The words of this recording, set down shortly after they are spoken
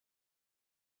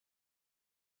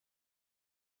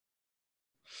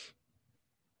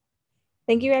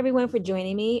Thank you everyone for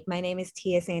joining me. My name is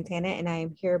Tia Santana and I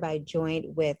am hereby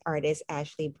joined with artist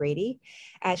Ashleigh Brady.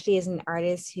 Ashleigh is an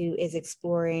artist who is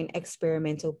exploring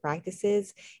experimental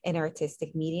practices and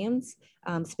artistic mediums,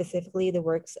 specifically the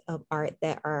works of art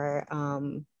that are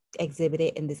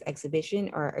exhibited in this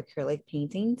exhibition are acrylic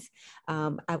paintings.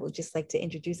 I would just like to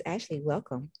introduce Ashleigh.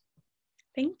 Welcome.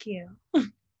 Thank you.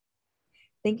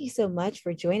 Thank you so much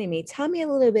for joining me. Tell me a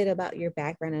little bit about your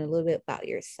background and a little bit about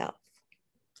yourself.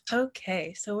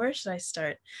 Okay, so where should I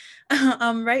start?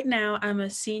 Right now, I'm a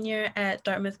senior at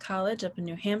Dartmouth College up in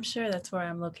New Hampshire. That's where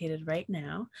I'm located right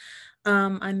now.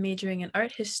 I'm majoring in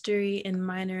art history and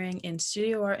minoring in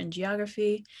studio art and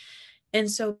geography.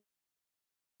 And so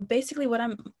basically, what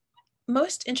I'm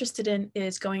most interested in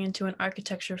is going into an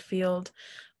architecture field.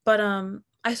 But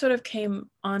I sort of came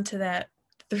onto that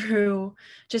through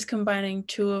just combining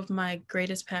two of my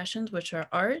greatest passions, which are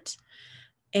art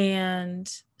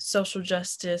and social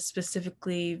justice,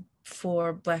 specifically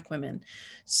for Black women.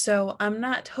 So I'm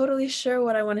not totally sure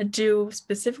what I want to do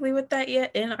specifically with that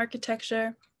yet in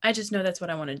architecture. I just know that's what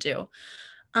I want to do.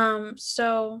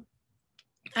 So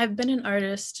I've been an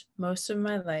artist most of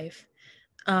my life.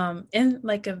 In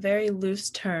like a very loose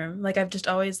term, like I've just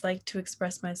always liked to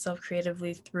express myself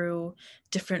creatively through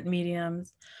different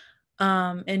mediums.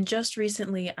 And just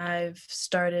recently, I've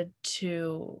started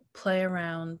to play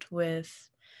around with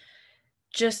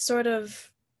just sort of,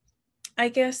 I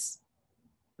guess,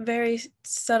 very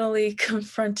subtly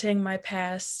confronting my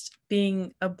past,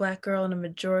 being a Black girl in a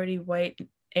majority white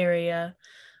area,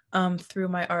 through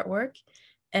my artwork,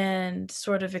 and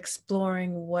sort of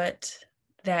exploring what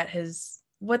that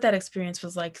experience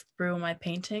was like through my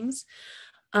paintings,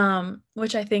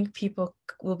 which I think people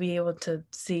will be able to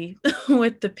see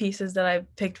with the pieces that I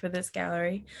picked for this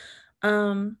gallery.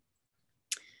 Um,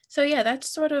 so yeah,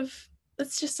 that's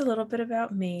just a little bit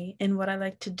about me and what I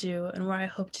like to do and where I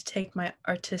hope to take my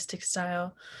artistic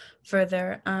style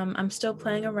further. I'm still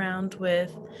playing around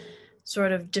with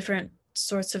sort of different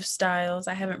sorts of styles.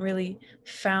 I haven't really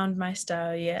found my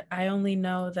style yet. I only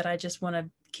know that I just want to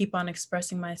keep on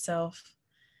expressing myself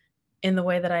in the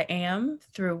way that I am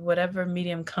through whatever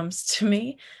medium comes to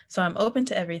me. So I'm open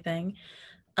to everything.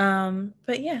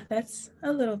 But yeah, that's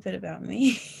a little bit about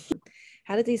me.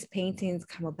 How did these paintings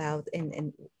come about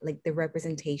and like the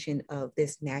representation of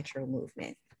this natural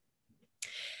movement?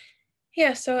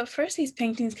 Yeah, so at first these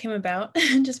paintings came about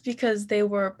just because they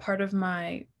were part of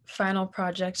my final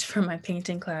project for my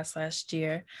painting class last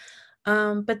year.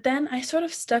 But then I sort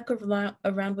of stuck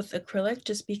around with acrylic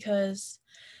just because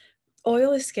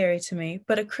oil is scary to me,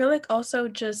 but acrylic also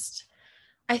just,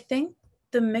 I think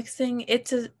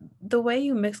the way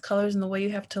you mix colors and the way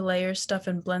you have to layer stuff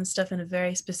and blend stuff in a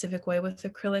very specific way with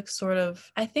acrylic sort of,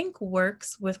 I think,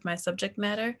 works with my subject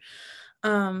matter.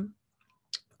 Um,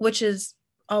 which is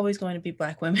always going to be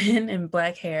Black women and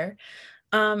Black hair.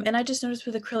 And I just noticed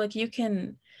with acrylic, you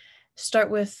can start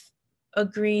with a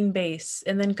green base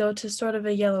and then go to sort of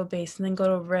a yellow base and then go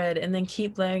to red and then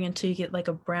keep layering until you get like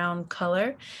a brown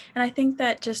color. And I think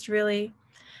that just really,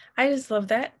 I just love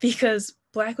that because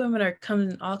Black women are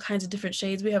coming in all kinds of different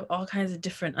shades. We have all kinds of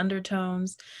different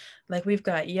undertones. Like we've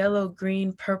got yellow,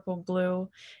 green, purple, blue.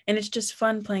 And it's just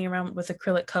fun playing around with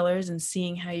acrylic colors and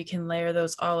seeing how you can layer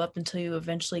those all up until you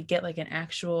eventually get like an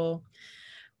actual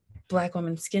Black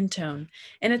woman skin tone.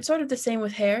 And it's sort of the same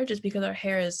with hair, just because our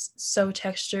hair is so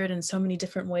textured in so many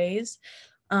different ways.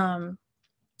 Um,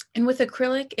 and with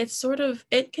acrylic, it's sort of,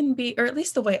 it can be, or at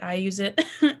least the way I use it,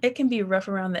 it can be rough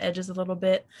around the edges a little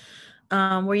bit,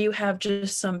 where you have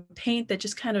just some paint that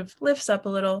just kind of lifts up a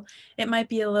little. It might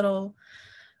be a little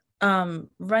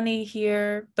runny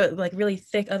here, but like really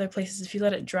thick other places if you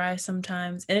let it dry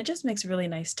sometimes. And it just makes really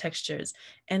nice textures.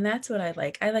 And that's what I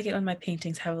like. I like it when my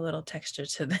paintings have a little texture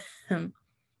to them.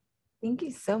 Thank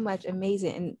you so much.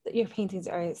 Amazing. And your paintings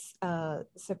are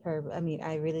superb. I mean,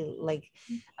 I really like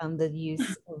the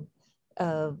use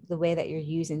of the way that you're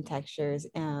using textures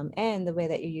and the way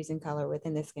that you're using color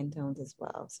within the skin tones as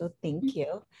well. So thank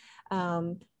you.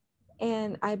 Um,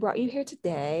 and I brought you here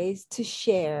today to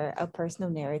share a personal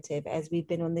narrative as we've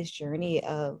been on this journey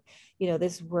of,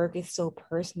 this work is so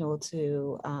personal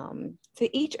to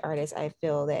each artist. I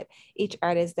feel that each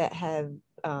artist that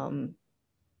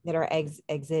are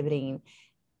exhibiting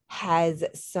has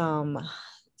some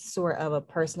sort of a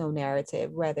personal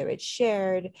narrative, whether it's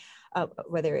shared,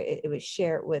 whether it was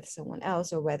shared with someone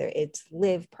else, or whether it's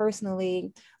lived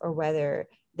personally, or whether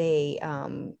they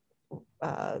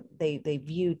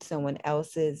viewed someone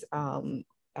else's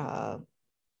uh,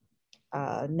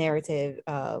 narrative.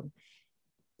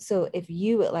 So if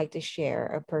you would like to share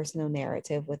a personal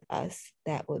narrative with us,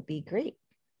 that would be great.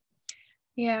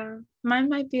 Yeah, mine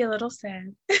might be a little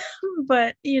sad,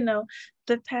 but the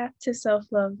path to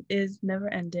self-love is never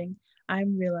ending.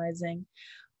 I'm realizing.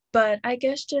 But I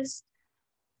guess just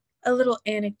a little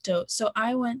anecdote. So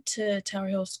I went to Tower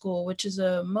Hill School, which is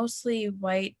a mostly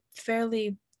white,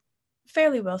 fairly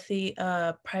wealthy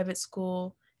private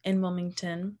school in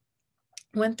Wilmington.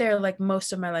 Went there like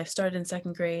most of my life, started in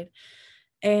second grade.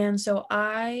 And so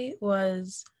I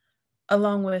was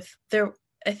along with there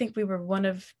I think we were one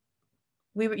of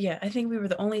we were yeah, I think we were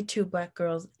the only two Black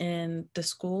girls in the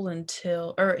school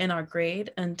until or in our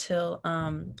grade until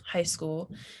high school.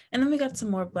 And then we got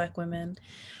some more Black women.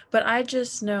 But I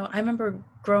just know I remember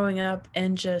growing up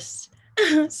and just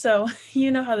so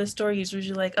you know how the story is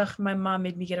usually like, ugh, my mom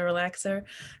made me get a relaxer.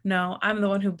 No, I'm the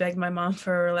one who begged my mom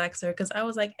for a relaxer because I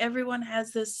was like, everyone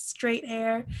has this straight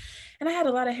hair and I had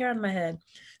a lot of hair on my head.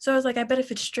 So I was like, I bet if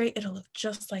it's straight, it'll look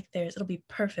just like theirs. It'll be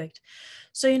perfect.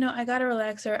 So, I got a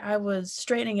relaxer. I was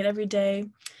straightening it every day.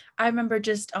 I remember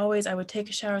just always, I would take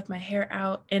a shower with my hair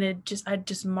out and I'd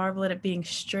just marvel at it being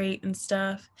straight and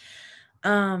stuff.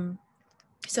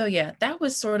 So yeah, that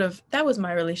was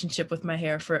my relationship with my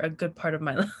hair for a good part of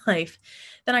my life.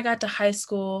 Then I got to high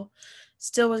school,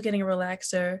 still was getting a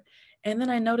relaxer, and then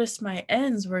I noticed my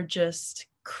ends were just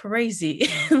crazy.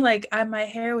 Like my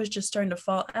hair was just starting to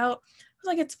fall out. I was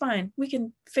like, it's fine. We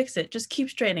can fix it. Just keep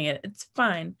straightening it. It's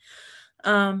fine.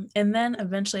 And then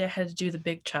eventually I had to do the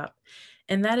big chop.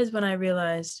 And that is when I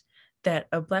realized that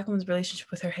a Black woman's relationship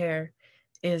with her hair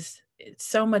is it's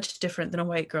so much different than a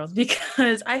white girl's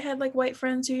because I had like white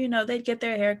friends who, they'd get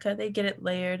their hair cut, they'd get it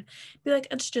layered, be like,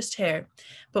 it's just hair.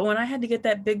 But when I had to get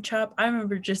that big chop, I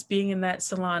remember just being in that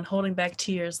salon holding back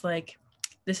tears like,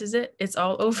 this is it. It's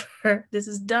all over. This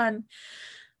is done.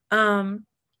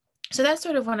 So that's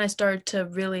sort of when I started to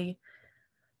really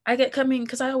I get coming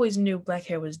because I always knew Black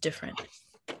hair was different.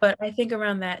 But I think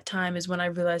around that time is when I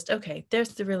realized, okay,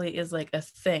 there's really is like a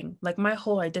thing. Like my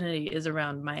whole identity is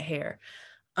around my hair.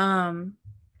 Um,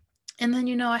 and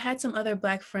then, I had some other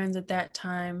Black friends at that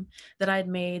time that I'd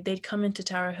made. They'd come into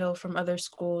Tower Hill from other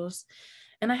schools.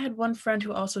 And I had one friend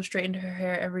who also straightened her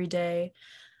hair every day.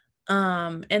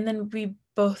 And then we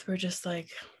both were just like,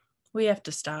 we have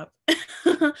to stop.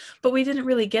 But we didn't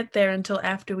really get there until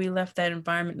after we left that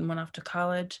environment and went off to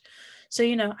college. So,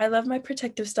 I love my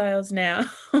protective styles now.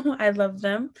 I love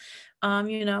them.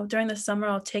 During the summer,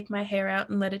 I'll take my hair out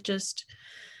and let it just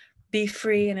be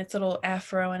free and its little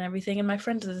afro and everything. And my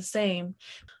friend does the same.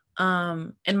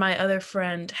 And my other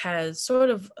friend has sort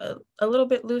of a little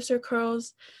bit looser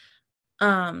curls.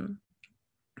 Um,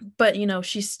 but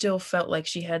she still felt like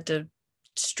she had to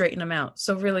straighten them out.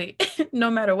 So really, no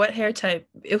matter what hair type,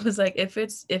 it was like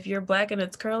if you're Black and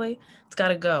it's curly, it's got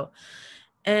to go.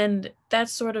 And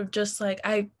that's sort of just like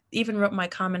I even wrote my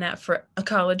comment out for a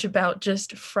college about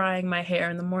just frying my hair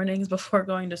in the mornings before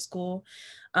going to school.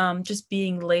 Just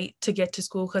being late to get to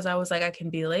school because I was like, I can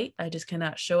be late. I just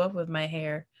cannot show up with my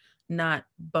hair not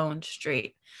boned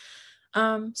straight.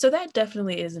 So that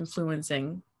definitely is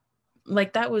influencing.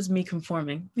 Like that was me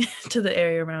conforming to the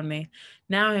area around me.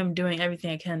 Now I'm doing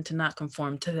everything I can to not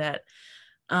conform to that.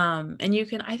 And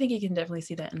I think you can definitely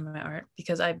see that in my art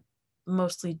because I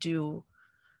mostly do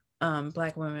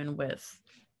Black women with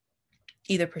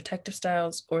either protective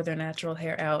styles or their natural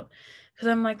hair out. Because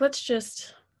I'm like,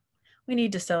 we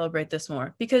need to celebrate this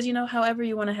more. Because, however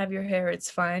you want to have your hair, it's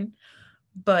fine.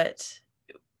 But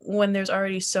when there's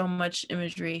already so much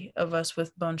imagery of us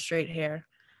with bone straight hair,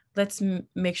 let's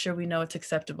make sure we know it's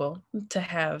acceptable to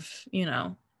have,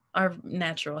 our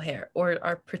natural hair or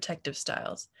our protective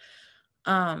styles.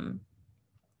 Um,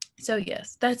 so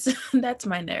yes, that's that's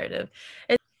my narrative.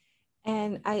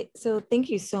 And so thank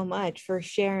you so much for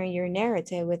sharing your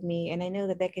narrative with me. And I know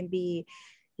that that can be,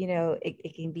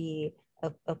 it can be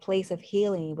a place of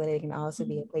healing, but it can also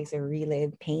be a place of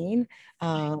relive pain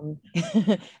in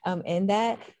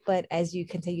that. But as you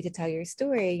continue to tell your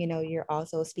story, you're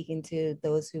also speaking to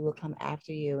those who will come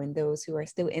after you and those who are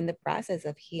still in the process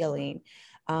of healing.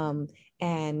 And,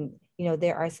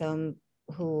 there are some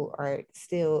who are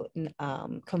still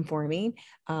conforming.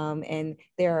 And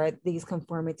there are these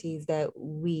conformities that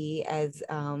we as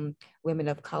women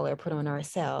of color put on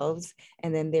ourselves.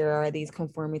 And then there are these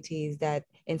conformities that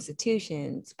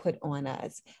institutions put on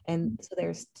us. And so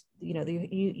there's,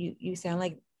 you sound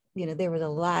like, there was a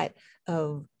lot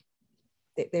of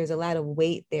there's a lot of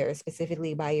weight there,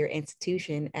 specifically by your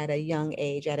institution at a young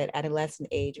age, at an adolescent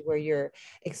age, where you're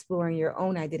exploring your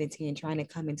own identity and trying to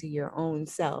come into your own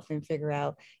self and figure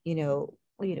out,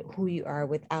 who you are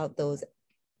without those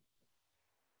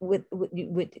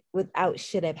without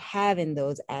should have having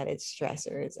those added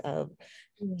stressors of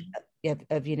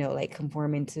like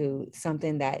conforming to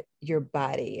something that your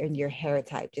body and your hair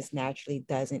type just naturally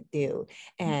doesn't do,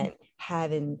 and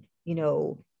having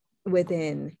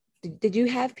within did you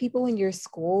have people in your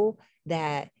school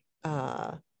that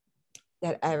uh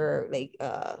that ever like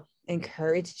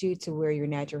encouraged you to wear your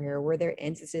natural hair? Were there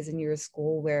instances in your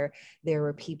school where there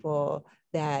were people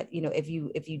that if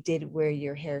you did wear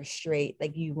your hair straight,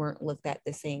 like you weren't looked at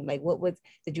the same? Like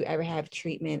did you ever have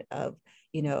treatment of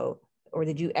or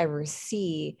did you ever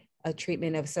see a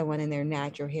treatment of someone in their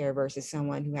natural hair versus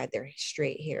someone who had their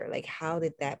straight hair? Like how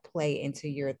did that play into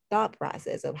your thought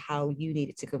process of how you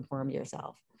needed to conform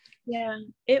yourself? Yeah,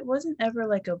 it wasn't ever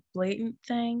like a blatant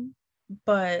thing,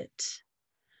 but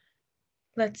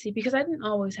let's see, because I didn't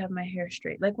always have my hair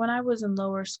straight. Like when I was in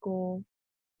lower school,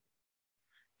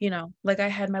 like I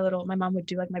had my mom would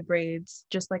do like my braids,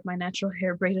 just like my natural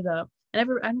hair braided up. I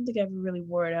don't think I ever really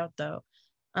wore it out though.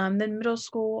 Then middle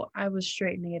school, I was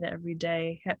straightening it every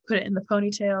day, had put it in the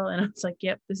ponytail, and I was like,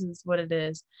 yep, this is what it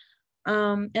is.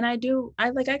 And I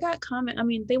got I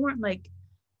mean, they weren't like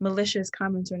malicious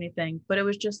comments or anything, but it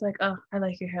was just like, oh, I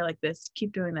like your hair like this.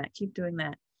 Keep doing that. Keep doing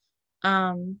that.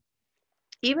 Um,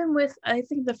 Even with, I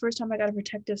think the first time I got a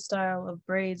protective style of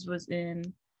braids was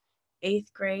in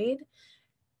 8th grade.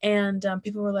 And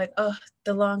people were like, oh,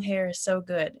 the long hair is so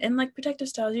good. And like protective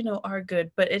styles, are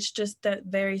good, but it's just that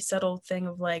very subtle thing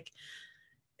of like,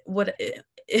 what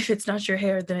if it's not your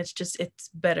hair, then it's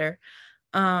better.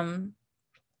 Um,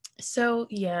 so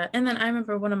yeah. And then I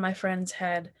remember one of my friends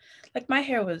had, like, my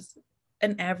hair was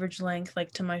an average length,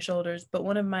 like to my shoulders, but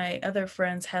one of my other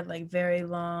friends had like very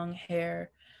long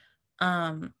hair.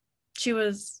 Um,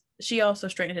 she also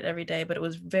straightened it every day, but it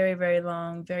was very, very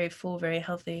long, very full, very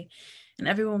healthy. And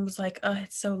everyone was like, oh,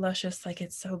 it's so luscious, like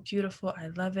it's so beautiful. I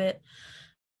love it.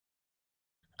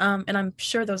 And I'm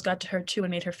sure those got to her too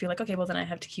and made her feel like, okay, well then I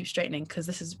have to keep straightening because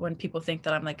this is when people think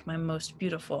that I'm like my most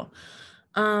beautiful.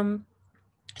 Um,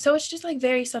 so it's just like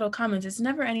very subtle comments. It's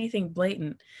never anything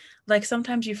blatant. Like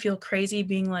sometimes you feel crazy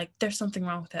being like, there's something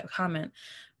wrong with that comment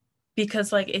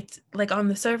because like it's like on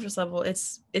the surface level,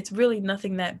 it's really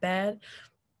nothing that bad,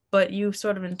 but you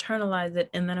sort of internalize it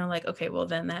and then are like, okay, well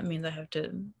then that means I have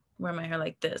to wear my hair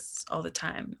like this all the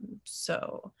time.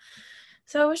 So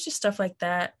it's just stuff like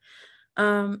that.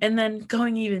 And then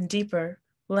going even deeper,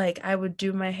 like I would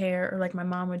do my hair, or like my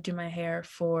mom would do my hair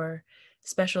for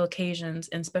special occasions,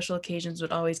 and special occasions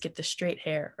would always get the straight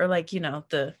hair, or like,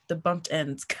 the bumped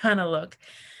ends kind of look.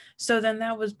 So then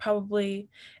that was probably,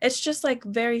 it's just like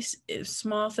very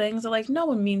small things that like no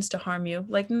one means to harm you.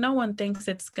 Like no one thinks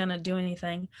it's gonna do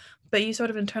anything, but you sort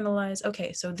of internalize,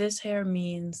 okay, so this hair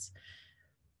means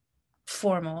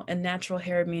formal, and natural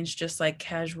hair means just like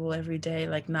casual everyday,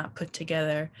 like not put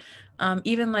together.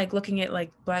 Even like looking at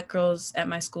like Black girls at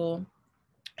my school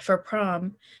for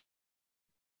prom,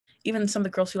 even some of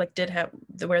the girls who like did have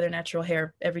wear their natural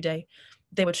hair every day,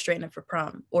 they would straighten it for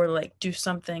prom or like do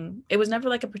something. It was never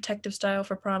like a protective style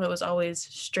for prom, it was always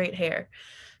straight hair.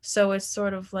 So it's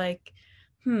sort of like,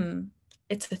 hmm,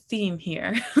 it's a theme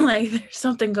here. Like there's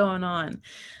something going on.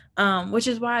 Which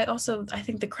is why also I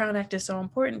think the Crown Act is so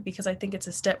important, because I think it's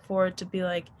a step forward to be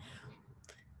like,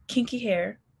 kinky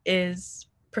hair is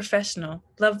professional.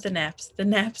 Love the naps. The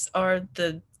naps are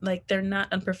they're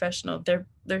not unprofessional.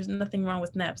 There's nothing wrong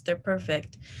with naps. They're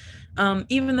perfect.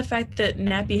 Even the fact that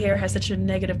nappy hair has such a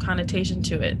negative connotation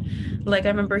to it. Like I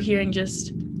remember hearing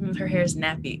just, her hair is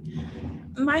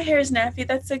nappy. My hair is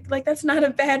nappy. Like that's not a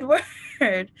bad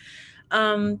word.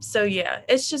 So yeah,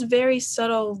 it's just very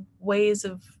subtle ways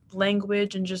of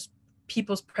language and just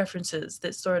people's preferences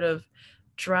that sort of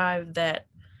drive that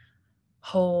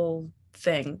whole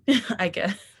thing, I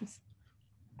guess.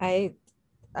 I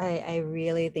I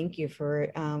really thank you for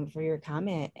your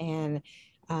comment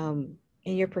um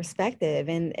and your perspective.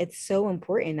 And it's so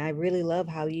important. I really love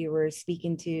how you were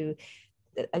speaking to,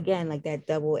 again, like that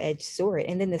double-edged sword,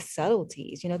 and then the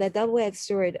subtleties, that double-edged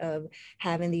sword of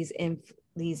having these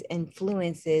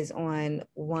influences on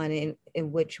one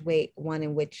in which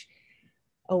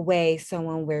a way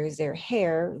someone wears their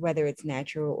hair, whether it's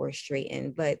natural or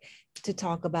straightened. But to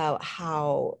talk about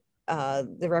how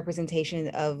the representation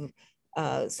of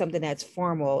something that's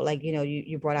formal, like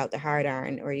you brought out the hard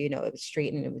iron, or it was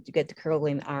straightened, you get the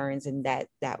curling irons, and that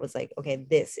was like, okay,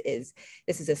 this is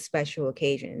a special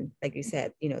occasion, like you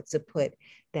said, to put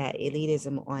that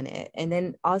elitism on it. And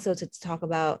then also to talk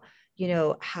about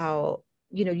how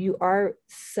you are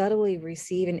subtly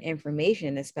receiving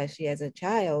information, especially as a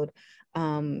child,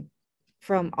 um,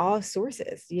 from all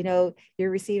sources. You know, you're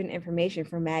receiving information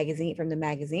from the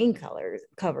magazine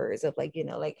covers of, like, you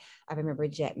know, like I remember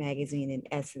Jet magazine and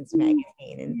Essence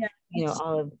magazine, and Yeah. you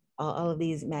know, all of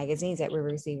these magazines that we're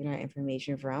receiving our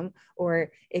information from.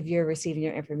 Or if you're receiving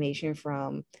your information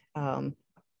from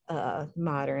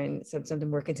modern, something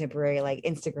more contemporary like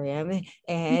Instagram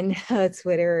and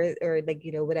Twitter, or like,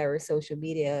 you know, whatever social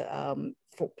media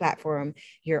platform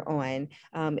you're on.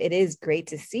 It is great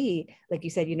to see, like you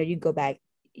said, you know, you go back,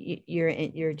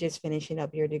 you're just finishing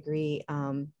up your degree,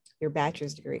 your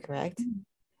bachelor's degree, correct?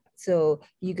 So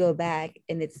you go back,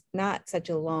 and it's not such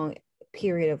a long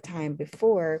period of time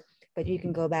before, but you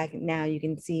can go back now, you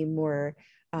can see more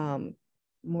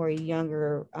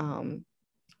younger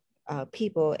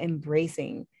people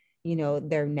embracing, you know,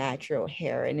 their natural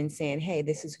hair, and then saying, hey,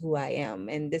 this is who I am,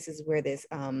 and this is where this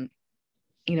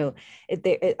you know,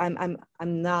 I'm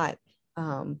not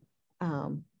um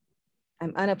um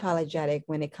I'm unapologetic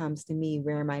when it comes to me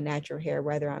wearing my natural hair,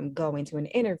 whether I'm going to an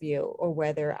interview or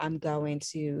whether I'm going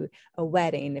to a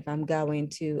wedding, if I'm going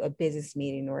to a business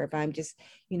meeting, or if I'm just,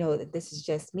 you know, this is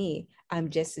just me. I'm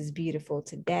just as beautiful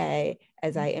today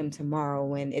as I am tomorrow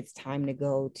when it's time to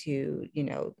go to, you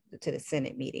know, to the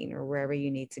Senate meeting or wherever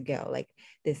you need to go. Like,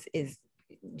 this is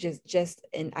just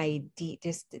an idea,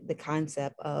 just the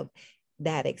concept of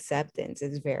that acceptance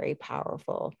is very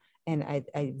powerful. And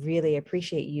I really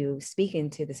appreciate you speaking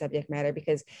to the subject matter,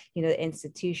 because, you know, the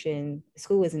institution,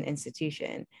 school is an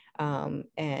institution,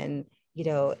 and, you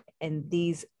know, and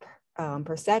these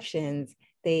perceptions,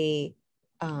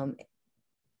 um,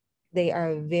 they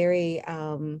are very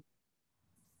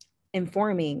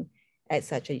informing at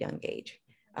such a young age.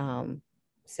 Um,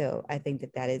 so I think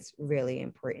that that is really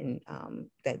important,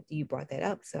 that you brought that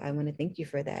up. So I want to thank you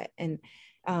for that. And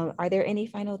are there any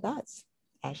final thoughts,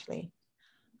 Ashleigh?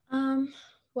 Um,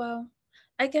 well,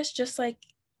 I guess just like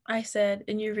I said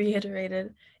and you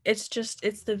reiterated, it's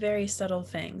the very subtle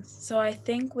things. So I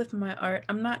think with my art,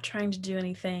 I'm not trying to do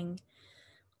anything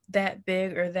that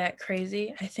big or that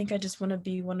crazy. I think I just want to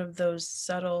be one of those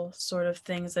subtle sort of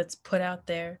things that's put out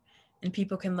there and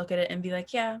people can look at it and be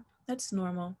like, yeah, that's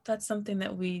normal. That's something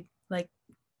that we like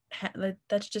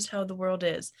that's just how the world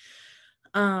is.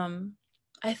 Um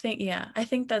I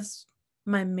think that's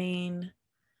my main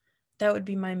that would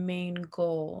be my main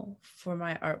goal for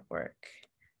my artwork.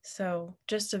 So,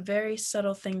 just a very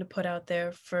subtle thing to put out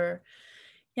there for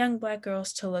young Black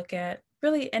girls to look at.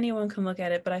 Really, anyone can look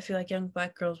at it, but I feel like young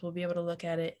Black girls will be able to look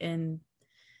at it and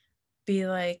be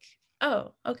like,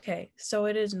 oh, okay, so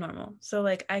it is normal. So,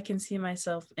 like, I can see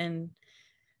myself in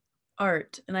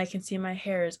art and I can see my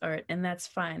hair as art, and that's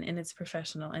fine and it's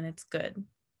professional and it's good.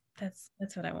 That's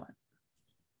what I want.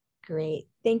 Great.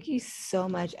 Thank you so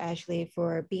much, Ashleigh,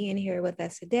 for being here with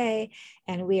us today.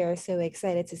 And we are so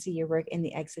excited to see your work in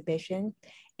the exhibition.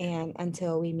 And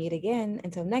until we meet again,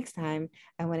 until next time,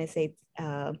 I want to say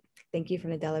thank you from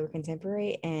the Delaware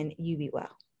Contemporary, and you be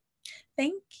well.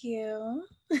 Thank you.